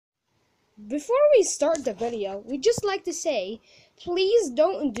Before we start the video, we'd just like to say, please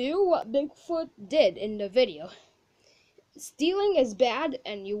don't do what Bigfoot did in the video. Stealing is bad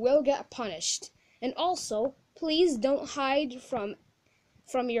and you will get punished. And also, please don't hide from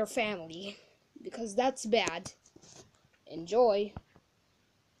your family, because that's bad. Enjoy.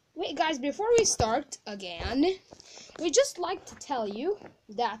 Wait guys, before we start again, we'd just like to tell you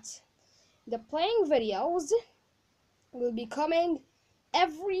that the playing videos will be coming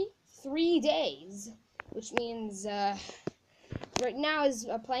every 3 days, which means right now is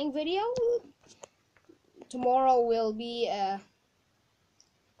a playing video. Tomorrow will be a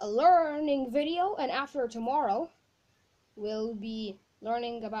learning video, and after tomorrow we'll be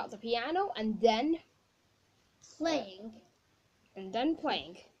learning about the piano and then playing.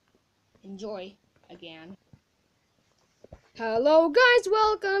 Enjoy again. Hello guys,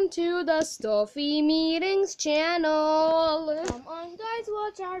 welcome to the Stuffy Meetings channel. Come on guys,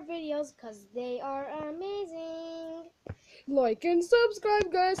 watch our videos because they are amazing. Like and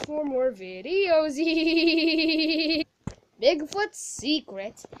subscribe guys for more videos. Bigfoot's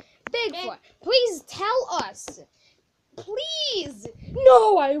secret. Bigfoot, please tell us. Please.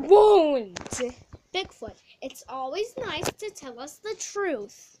 No, I won't. Bigfoot, it's always nice to tell us the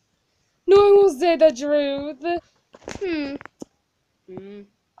truth. No, I won't say the truth. I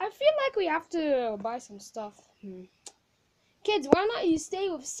feel like we have to buy some stuff. Kids, why not you stay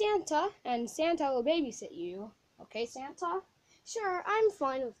with Santa and Santa will babysit you? Okay, Santa? Sure, I'm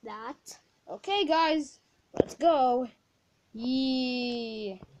fine with that. Okay, guys, let's go.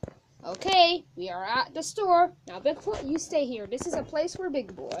 Yeah. Okay, we are at the store. Now, Bigfoot, you stay here. This is a place for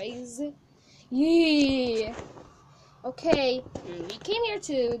big boys. Yeah. Okay, we came here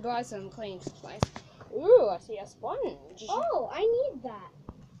to buy some cleaning supplies. Ooh, I see a sponge. Oh, I need that.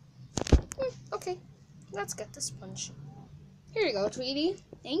 Okay, let's get the sponge. Here you go, Tweety.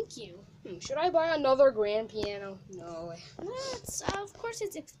 Thank you. Should I buy another grand piano? No. Of course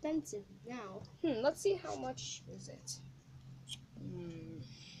it's expensive now. Let's see how much is it.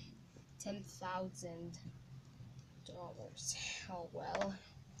 $10,000. Oh well.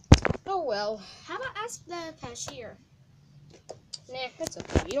 Oh well. How about ask the cashier? Nah, it's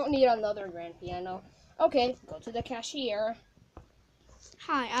okay. You don't need another grand piano. Okay, go to the cashier.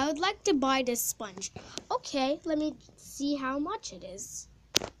 Hi, I would like to buy this sponge. Okay, let me see how much it is.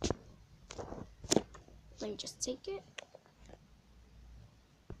 Let me just take it.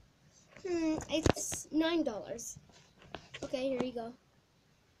 It's $9. Okay, here you go.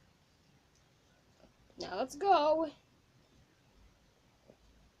 Now let's go.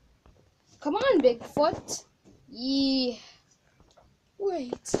 Come on, Bigfoot. Yeah.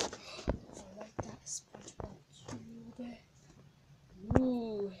 Wait. I like that SpongeBob cube.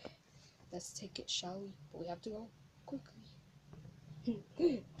 Ooh. Let's take it, shall we? But we have to go quickly.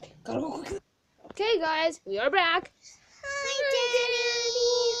 Gotta go quickly. Okay, guys, we are back. Hi,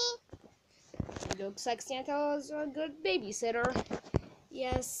 Daddy. It looks like Santa's a good babysitter.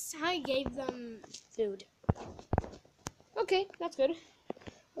 Yes, I gave them food. Okay, that's good.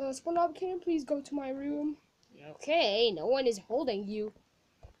 SpongeBob, can you please go to my room? Okay, no one is holding you.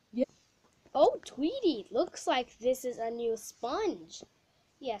 Yeah. Oh, Tweety, looks like this is a new sponge.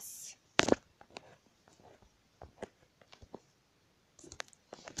 Yes.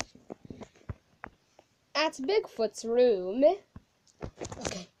 At Bigfoot's room.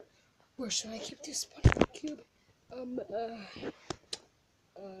 Okay, where should I keep this SpongeBob cube?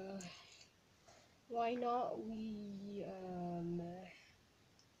 Why not we,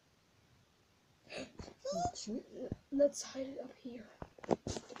 let's hide it up here.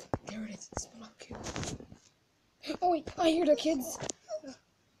 There it is, the SpongeBob cube. Oh wait, I hear the kids.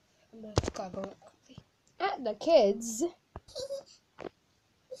 Gotta go quickly. At the kids.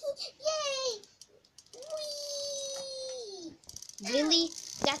 Yay! Whee! Really?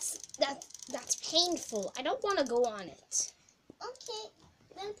 That's painful. I don't want to go on it. Okay,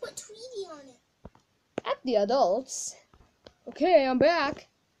 then put Tweety on it. At the adults. Okay, I'm back.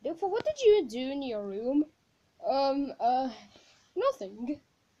 Bigfoot, what did you do in your room? Nothing.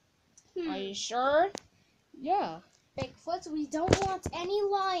 Are you sure? Yeah. Bigfoot, we don't want any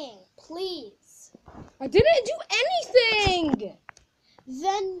lying, please. I didn't do anything!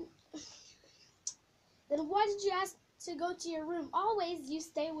 Then why did you ask to go to your room? Always you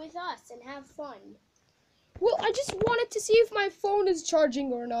stay with us and have fun. Well, I just wanted to see if my phone is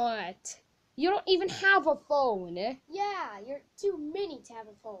charging or not. You don't even have a phone, eh? Yeah, you're too mini to have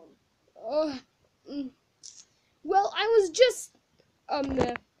a phone. Well, I was just,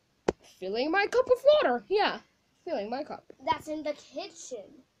 filling my cup of water. Yeah, filling my cup. That's in the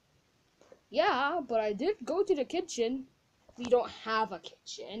kitchen. Yeah, but I did go to the kitchen. We don't have a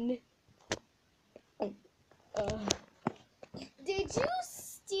kitchen. Did you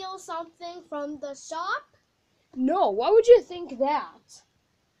steal something from the shop? No, why would you think that?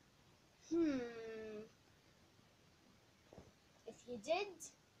 If you did,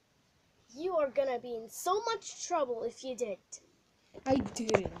 you are gonna be in so much trouble if you did. I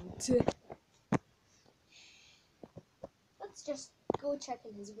didn't. Let's just go check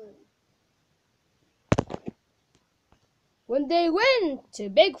in his room. When they went to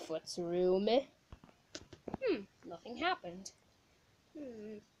Bigfoot's room, nothing happened.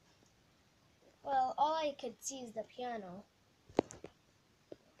 Well, all I could see is the piano.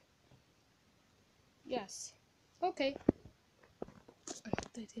 Yes. Okay.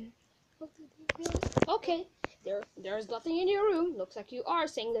 Okay. There's nothing in your room. Looks like you are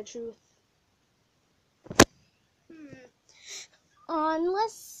saying the truth.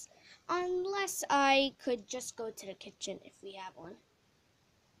 Unless I could just go to the kitchen if we have one.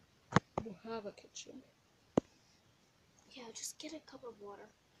 We don't have a kitchen. Yeah, just get a cup of water.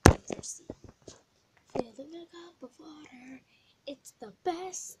 I'm thirsty. Filling a cup of water. It's the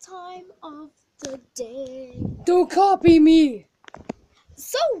best time of the day. Don't copy me!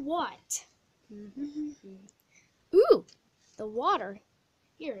 So what? Ooh, the water.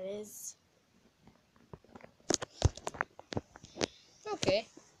 Here it is. Okay.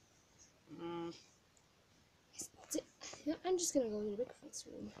 I'm just gonna go to Bigfoot's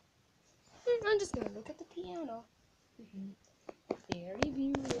room. I'm just gonna look at the piano. Very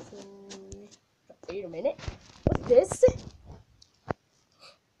beautiful. Wait a minute. What's this?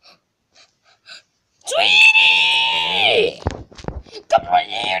 Tweety! Come right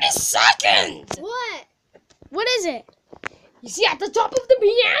here in a second! What? What is it? You see at the top of the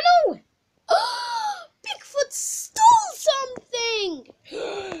piano? Bigfoot stole something!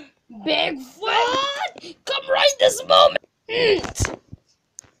 Bigfoot! Come right this moment!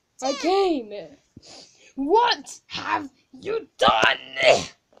 I came. What have you done? Dad,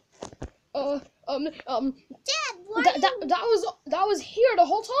 why that was here the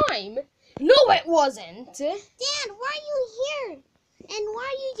whole time. No, it wasn't. Dad, why are you here? And why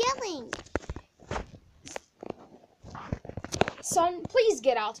are you yelling? Son, please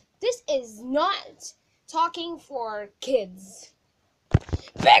get out. This is not talking for kids.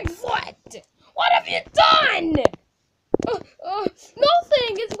 Bigfoot! What have you done?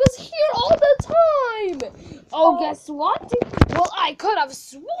 Nothing. It was here all the time. Oh, guess what? Well, I could have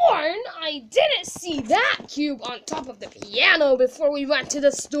sworn I didn't see that cube on top of the piano before we went to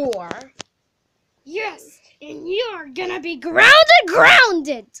the store. Yes, and you're gonna be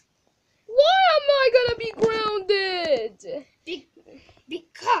grounded! Why am I gonna be grounded?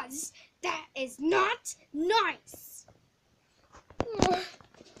 Because that is not nice.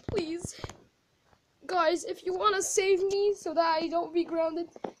 Please. Guys, if you want to save me so that I don't be grounded,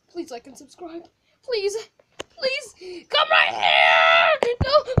 please like and subscribe. Please. Please. Come right here.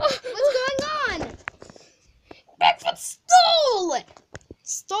 No. What's going on? Bigfoot stole it.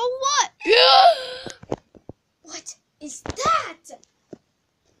 Stole what? Yeah. What is that?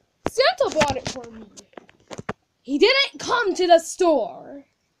 Santa bought it for me. He didn't come to the store.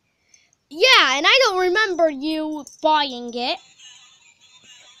 Yeah, and I don't remember you buying it.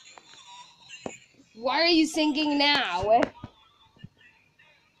 Why are you singing now?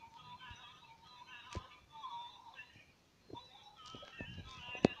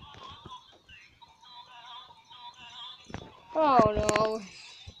 Oh no.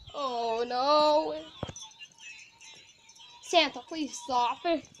 Oh no. Santa, please stop.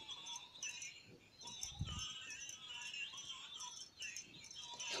 When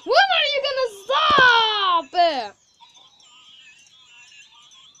are you gonna stop?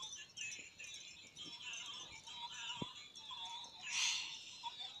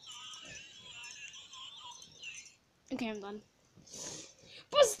 Okay, I'm done.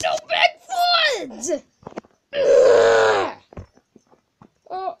 But still Bigfoot!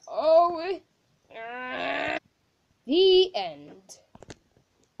 Uh-oh. The end.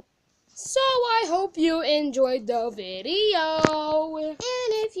 So I hope you enjoyed the video. And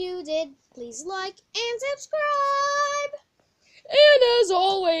if you did, please like and subscribe. And as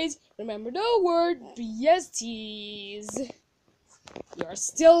always, remember the word BSTs. You're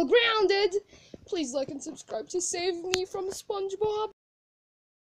still grounded. Please like and subscribe to save me from SpongeBob.